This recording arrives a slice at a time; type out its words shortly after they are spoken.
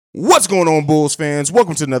What's going on, Bulls fans?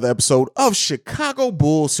 Welcome to another episode of Chicago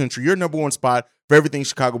Bulls Central, your number one spot for everything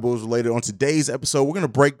Chicago Bulls related. On today's episode, we're going to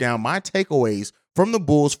break down my takeaways from the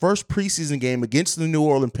Bulls' first preseason game against the New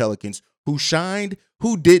Orleans Pelicans. Who shined,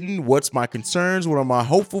 who didn't, what's my concerns, what am I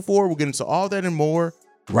hopeful for? We'll get into all that and more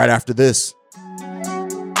right after this.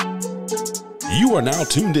 You are now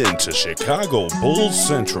tuned in to Chicago Bulls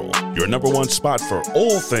Central, your number one spot for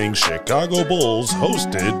all things Chicago Bulls,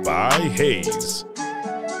 hosted by Hayes.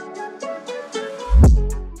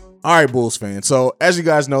 All right, Bulls fans. So as you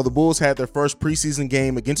guys know, the Bulls had their first preseason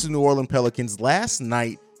game against the New Orleans Pelicans last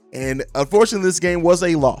night. And unfortunately, this game was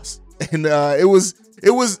a loss. And it was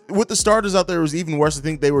with the starters out there, it was even worse. I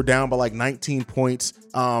think they were down by like 19 points.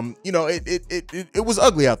 It was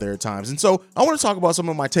ugly out there at times. And so I want to talk about some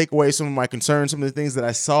of my takeaways, some of my concerns, some of the things that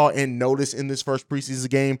I saw and noticed in this first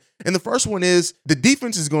preseason game. And the first one is the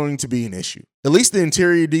defense is going to be an issue. At least the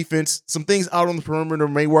interior defense, some things out on the perimeter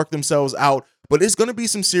may work themselves out, but it's going to be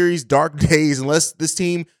some serious dark days unless this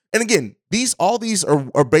team. And again, all these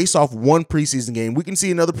are based off one preseason game. We can see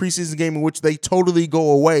another preseason game in which they totally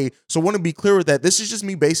go away. So I want to be clear with that. This is just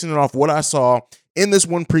me basing it off what I saw in this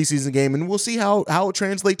one preseason game, and we'll see how it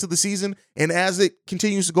translates to the season and as it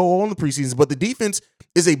continues to go on the preseason. But the defense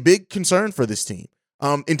is a big concern for this team.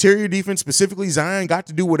 Interior defense, specifically Zion, got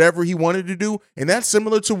to do whatever he wanted to do, and that's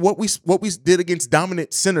similar to what we did against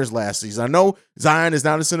dominant centers last season. I know Zion is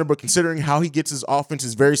not a center, but considering how he gets his offense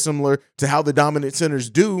is very similar to how the dominant centers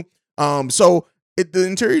do. The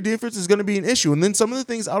interior defense is going to be an issue. And then some of the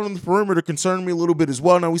things out on the perimeter concern me a little bit as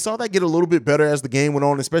well. Now, we saw that get a little bit better as the game went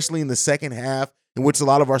on, especially in the second half, in which a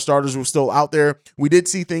lot of our starters were still out there. We did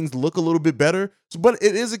see things look a little bit better, but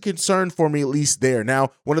it is a concern for me, at least there. Now,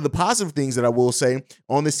 one of the positive things that I will say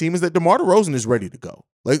on this team is that DeMar DeRozan is ready to go.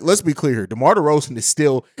 Like, let's be clear here. DeMar DeRozan is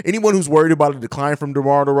still, anyone who's worried about a decline from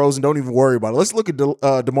DeMar DeRozan, don't even worry about it. Let's look at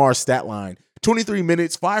DeMar's stat line. 23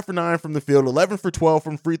 minutes, 5 for 9 from the field, 11 for 12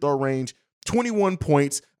 from free throw range, 21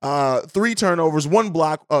 points, 3 turnovers, 1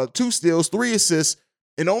 block, 2 steals, 3 assists,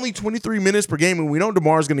 in only 23 minutes per game. And we know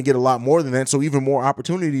DeMar's going to get a lot more than that, so even more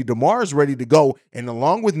opportunity. DeMar is ready to go. And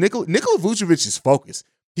along with Nikola Vucevic is focused.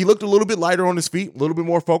 He looked a little bit lighter on his feet, a little bit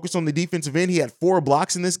more focused on the defensive end. He had 4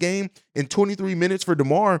 blocks in this game in 23 minutes for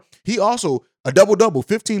DeMar. He also, a double-double,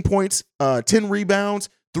 15 points, 10 rebounds,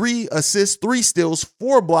 3 assists, 3 steals,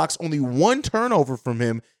 4 blocks, only 1 turnover from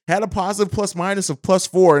him. Had a positive plus-minus of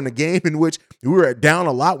 +4 in a game in which we were down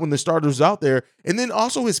a lot when the starters was out there. And then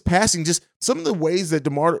also his passing, just some of the ways that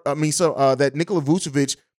that Nikola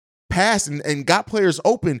Vucevic passed and got players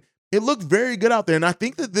open, it looked very good out there. And I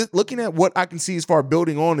think that looking at what I can see as far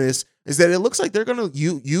building on this is that it looks like they're going to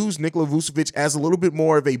use Nikola Vucevic as a little bit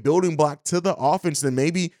more of a building block to the offense than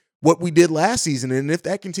maybe what we did last season. And if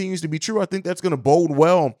that continues to be true, I think that's going to bode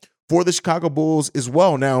well for the Chicago Bulls as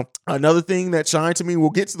well. Now, another thing that shined to me, we'll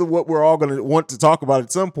get to what we're all going to want to talk about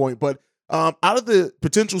at some point, but out of the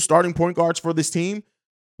potential starting point guards for this team,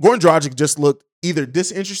 Goran Dragic just looked either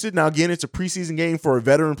disinterested. Now, again, it's a preseason game for a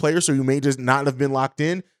veteran player, so you may just not have been locked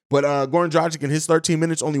in. But Goran Dragic in his 13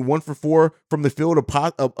 minutes, only 1 for 4 from the field,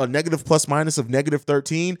 a negative plus-minus of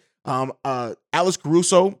 -13. Alex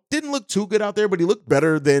Caruso didn't look too good out there, but he looked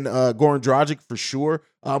better than Goran Dragic for sure.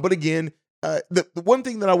 But again, the one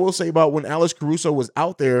thing that I will say about when Alex Caruso was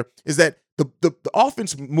out there is that the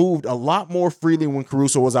offense moved a lot more freely when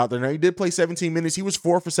Caruso was out there. Now, he did play 17 minutes. He was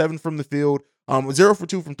 4 for 7 from the field, 0 for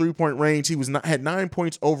 2 from three-point range. He had 9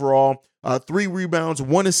 points overall, 3 rebounds,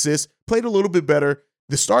 1 assist, played a little bit better.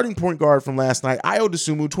 The starting point guard from last night, Ayo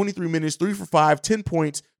Dosunmu, 23 minutes, 3 for 5, 10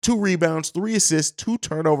 points, 2 rebounds, 3 assists, 2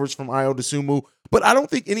 turnovers from Ayo Dosunmu. But I don't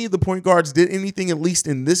think any of the point guards did anything, at least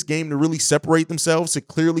in this game, to really separate themselves, to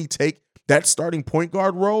clearly take that starting point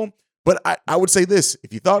guard role. But I would say this: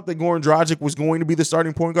 if you thought that Goran Dragic was going to be the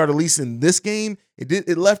starting point guard, at least in this game,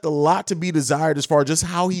 it left a lot to be desired as far as just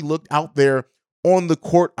how he looked out there on the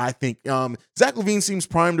court, I think. Zach LaVine seems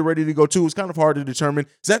primed and ready to go too. It's kind of hard to determine.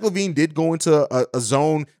 Zach LaVine did go into a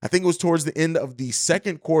zone, I think it was towards the end of the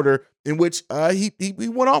second quarter, in which he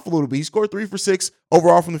went off a little bit. He scored 3 for 6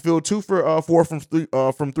 overall from the field, 2 for 4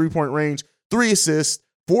 from three-point range, 3 assists,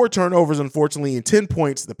 4 turnovers, unfortunately, and 10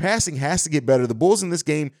 points. The passing has to get better. The Bulls in this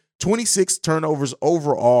game, 26 turnovers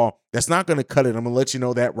overall. That's not going to cut it. I'm going to let you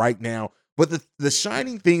know that right now. But the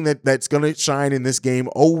shining thing that's going to shine in this game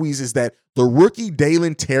always is that the rookie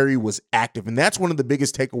Dalen Terry was active. And that's one of the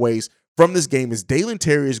biggest takeaways from this game is Dalen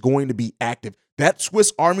Terry is going to be active. That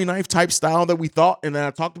Swiss Army knife type style that we thought and that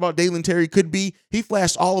I talked about Dalen Terry could be, he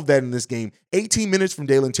flashed all of that in this game. 18 minutes from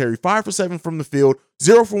Dalen Terry, 5 for 7 from the field,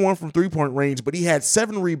 0 for 1 from three-point range, but he had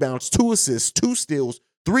 7 rebounds, 2 assists, 2 steals,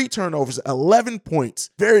 3 turnovers, 11 points.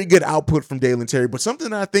 Very good output from Dalen Terry. But something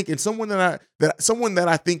that I think, and someone that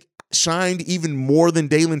I think shined even more than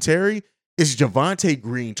Dalen Terry is Javonte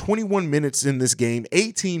Green. 21 minutes in this game,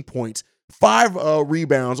 18 points, 5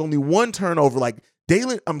 rebounds, only 1 turnover.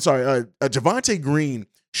 Javonte Green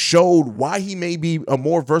showed why he may be a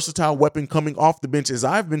more versatile weapon coming off the bench. As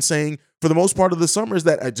I've been saying for the most part of the summer, is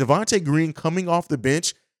that Javonte Green coming off the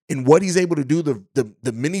bench and what he's able to do,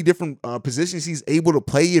 the many different positions he's able to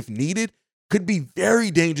play if needed, could be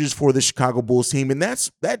very dangerous for the Chicago Bulls team. And that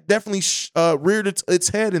definitely reared its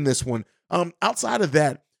head in this one. Outside of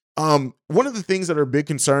that, one of the things that are a big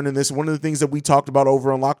concern in this, one of the things that we talked about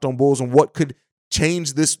over on Locked On Bulls and what could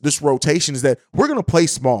change this rotation is that we're going to play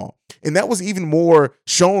small. And that was even more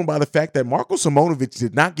shown by the fact that Marko Simonovic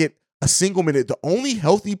did not get a single minute. The only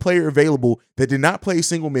healthy player available that did not play a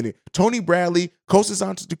single minute, Tony Bradley, Kostas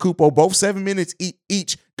Antetokounmpo, both 7 minutes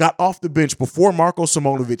each, got off the bench before Marko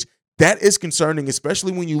Simonovic. That is concerning,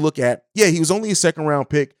 especially when you look at, he was only a second-round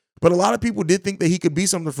pick, but a lot of people did think that he could be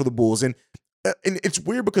something for the Bulls. And it's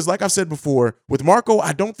weird because, like I've said before, with Marko,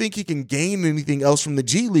 I don't think he can gain anything else from the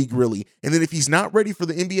G League, really. And then if he's not ready for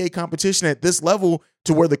the NBA competition at this level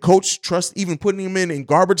to where the coach trusts even putting him in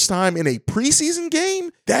garbage time in a preseason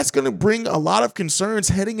game, that's going to bring a lot of concerns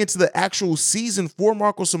heading into the actual season for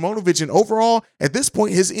Marko Simonovic and overall, at this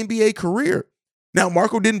point, his NBA career. Now,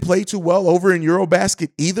 Marko didn't play too well over in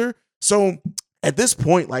Eurobasket either. So at this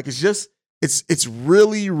point, it's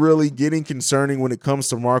really, really getting concerning when it comes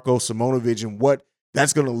to Marko Simonovic and what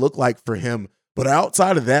that's going to look like for him. But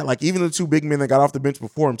outside of that, even the 2 big men that got off the bench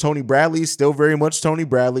before him, Tony Bradley is still very much Tony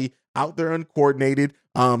Bradley, out there uncoordinated.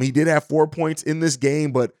 He did have 4 points in this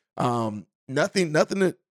game, but nothing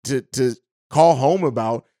to call home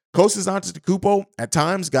about. Kostas Antetokounmpo at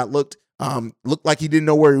times looked like he didn't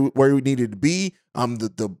know where he needed to be.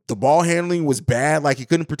 The ball handling was bad, like he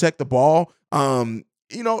couldn't protect the ball.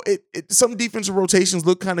 Some defensive rotations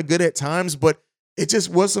look kind of good at times, but it just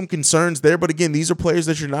was some concerns there. But again, these are players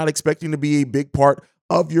that you're not expecting to be a big part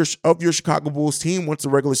of your Chicago Bulls team once the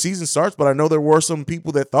regular season starts. But I know there were some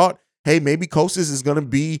people that thought, hey, maybe Kostas is going to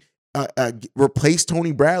be replace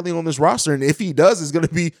Tony Bradley on this roster. And if he does, it's going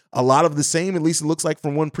to be a lot of the same, at least it looks like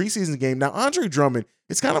from one preseason game. Now, Andre Drummond,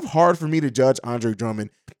 it's kind of hard for me to judge Andre Drummond.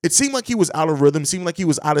 It seemed like he was out of rhythm, seemed like he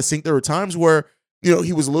was out of sync. There were times where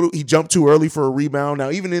he jumped too early for a rebound.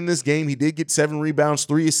 Now, even in this game, he did get 7 rebounds,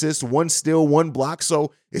 3 assists, 1 steal, 1 block.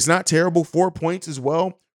 So it's not terrible. 4 points as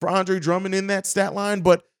well for Andre Drummond in that stat line.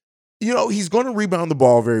 But, he's going to rebound the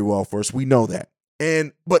ball very well for us. We know that.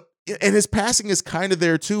 And his passing is kind of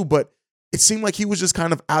there too, but it seemed like he was just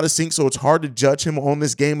kind of out of sync. So it's hard to judge him on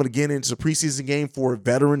this game. And again, it's a preseason game for a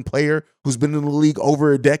veteran player who's been in the league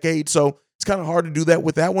over a decade. So it's kind of hard to do that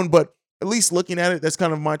with that one. But at least looking at it, that's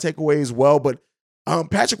kind of my takeaway as well. But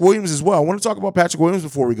Patrick Williams as well. I want to talk about Patrick Williams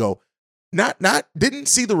before we go. Didn't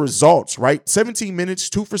see the results, right? 17 minutes,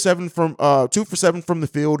 2 for 7 from the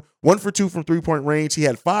field, 1 for 2 from 3-point range. He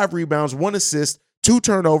had 5 rebounds, 1 assist, 2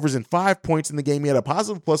 turnovers, and 5 points in the game. He had a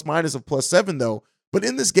positive plus-minus of +7 though. But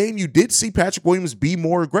in this game, you did see Patrick Williams be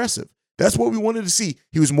more aggressive. That's what we wanted to see.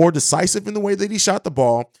 He was more decisive in the way that he shot the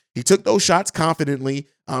ball. He took those shots confidently.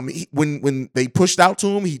 When they pushed out to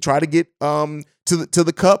him, he tried to get to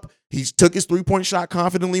the cup. He took his 3-point shot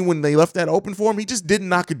confidently. When they left that open for him, he just didn't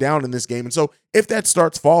knock it down in this game. And so if that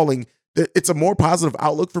starts falling, it's a more positive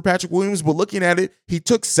outlook for Patrick Williams. But looking at it, he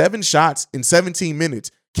took 7 shots in 17 minutes.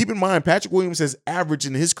 Keep in mind, Patrick Williams has averaged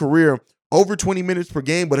in his career over 20 minutes per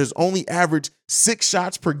game, but has only averaged 6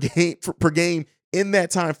 shots per game in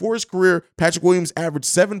that time. For his career, Patrick Williams averaged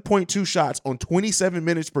 7.2 shots on 27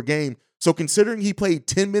 minutes per game. So considering he played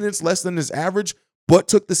 10 minutes less than his average, but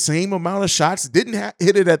took the same amount of shots, didn't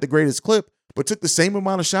hit it at the greatest clip, but took the same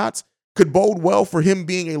amount of shots, could bode well for him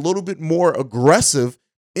being a little bit more aggressive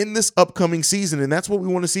in this upcoming season. And that's what we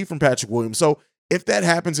want to see from Patrick Williams. So if that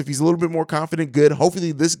happens, if he's a little bit more confident, good.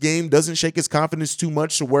 Hopefully this game doesn't shake his confidence too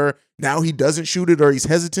much to where now he doesn't shoot it or he's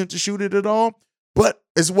hesitant to shoot it at all. But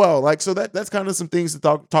as well, so that's kind of some things to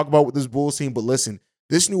talk about with this Bulls team. But listen,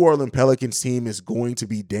 this New Orleans Pelicans team is going to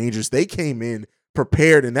be dangerous. They came in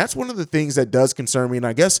prepared, and that's one of the things that does concern me. And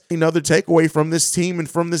I guess another takeaway from this team and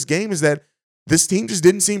from this game is that this team just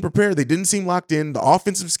didn't seem prepared. They didn't seem locked in. The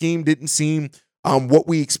offensive scheme didn't seem what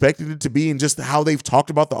we expected it to be, and just how they've talked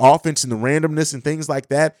about the offense and the randomness and things like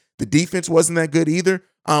that. The defense wasn't that good either.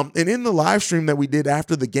 And in the live stream that we did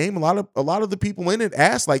after the game, a lot of the people in it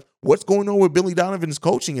asked, what's going on with Billy Donovan's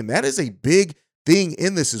coaching? And that is a big thing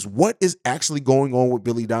in this, is what is actually going on with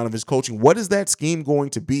Billy Donovan's coaching? What is that scheme going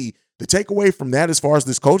to be? The takeaway from that as far as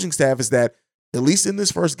this coaching staff is that, at least in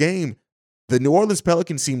this first game, the New Orleans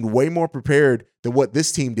Pelicans seemed way more prepared than what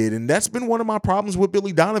this team did. And that's been one of my problems with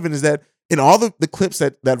Billy Donovan, is that in all the clips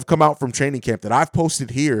that have come out from training camp that I've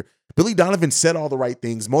posted here, Billy Donovan said all the right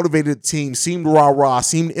things, motivated the team, seemed rah-rah,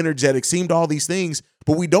 seemed energetic, seemed all these things,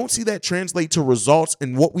 but we don't see that translate to results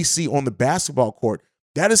in what we see on the basketball court.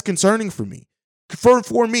 That is concerning for me.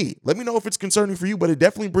 For me. Let me know if it's concerning for you, but it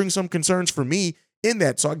definitely brings some concerns for me in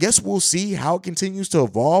that. So I guess we'll see how it continues to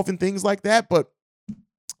evolve and things like that, but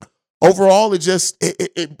overall,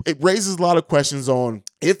 it raises a lot of questions on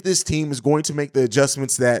if this team is going to make the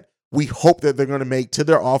adjustments that we hope that they're going to make to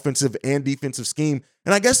their offensive and defensive scheme.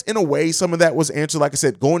 And I guess in a way, some of that was answered, like I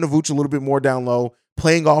said, going to Vooch a little bit more down low,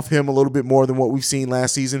 playing off him a little bit more than what we've seen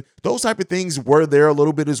last season. Those type of things were there a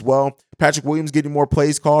little bit as well. Patrick Williams getting more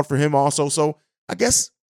plays called for him also. So I guess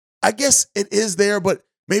it is there, but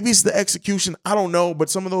maybe it's the execution. I don't know, but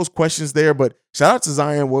some of those questions there. But shout out to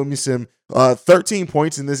Zion Williamson, 13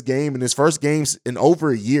 points in this game, in his first games in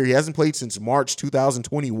over a year. He hasn't played since March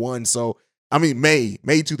 2021. So, I mean, May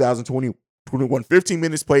 2021, 15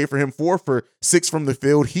 minutes played for him, 4 for 6 from the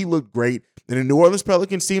field. He looked great. And the New Orleans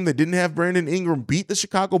Pelicans team that didn't have Brandon Ingram beat the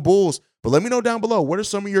Chicago Bulls. But let me know down below, what are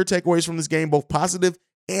some of your takeaways from this game, both positive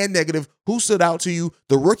and negative? Who stood out to you?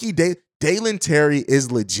 The rookie Dalen Terry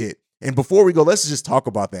is legit. And before we go, let's just talk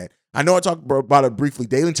about that. I know I talked about it briefly,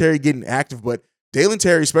 Dalen Terry getting active, but Dalen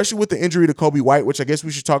Terry, especially with the injury to Kobe White, which I guess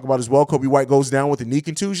we should talk about as well. Kobe White goes down with a knee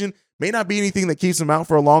contusion. May not be anything that keeps him out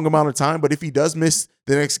for a long amount of time, but if he does miss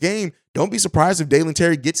the next game, don't be surprised if Dalen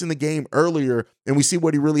Terry gets in the game earlier and we see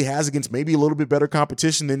what he really has against maybe a little bit better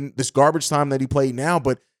competition than this garbage time that he played now.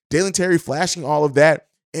 But Dalen Terry flashing all of that,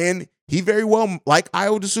 and he very well, like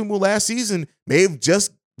Ayo Dosunmu last season, may have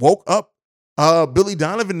just woke up Billy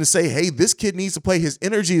Donovan to say, hey, this kid needs to play. His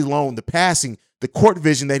energy alone, the passing, the court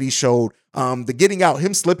vision that he showed, the getting out,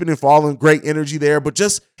 him slipping and falling, great energy there. But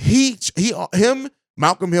just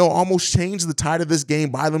Malcolm Hill almost changed the tide of this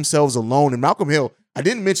game by themselves alone. And Malcolm Hill, I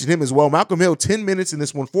didn't mention him as well. Malcolm Hill, 10 minutes in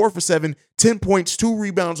this one, 4 for 7, 10 points, 2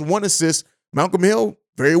 rebounds, 1 assist. Malcolm Hill,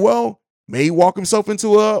 very well, may walk himself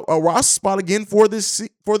into a roster spot again for this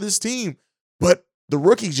team. But the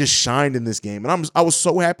rookie just shined in this game. And I was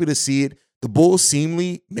so happy to see it. The Bulls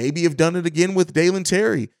seemingly maybe have done it again with Dalen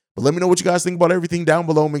Terry. But let me know what you guys think about everything down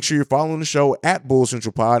below. Make sure you're following the show at Bulls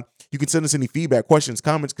Central Pod. You can send us any feedback, questions,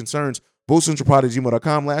 comments, concerns,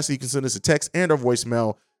 bullscentralpod@gmail.com. Lastly, you can send us a text and our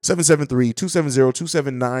voicemail,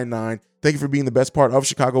 773-270-2799. Thank you for being the best part of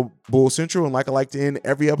Chicago Bulls Central. And like I like to end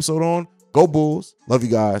every episode on, go Bulls. Love you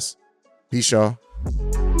guys. Peace, y'all.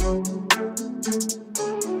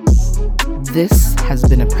 This has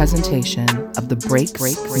been a presentation of the Break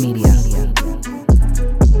Media.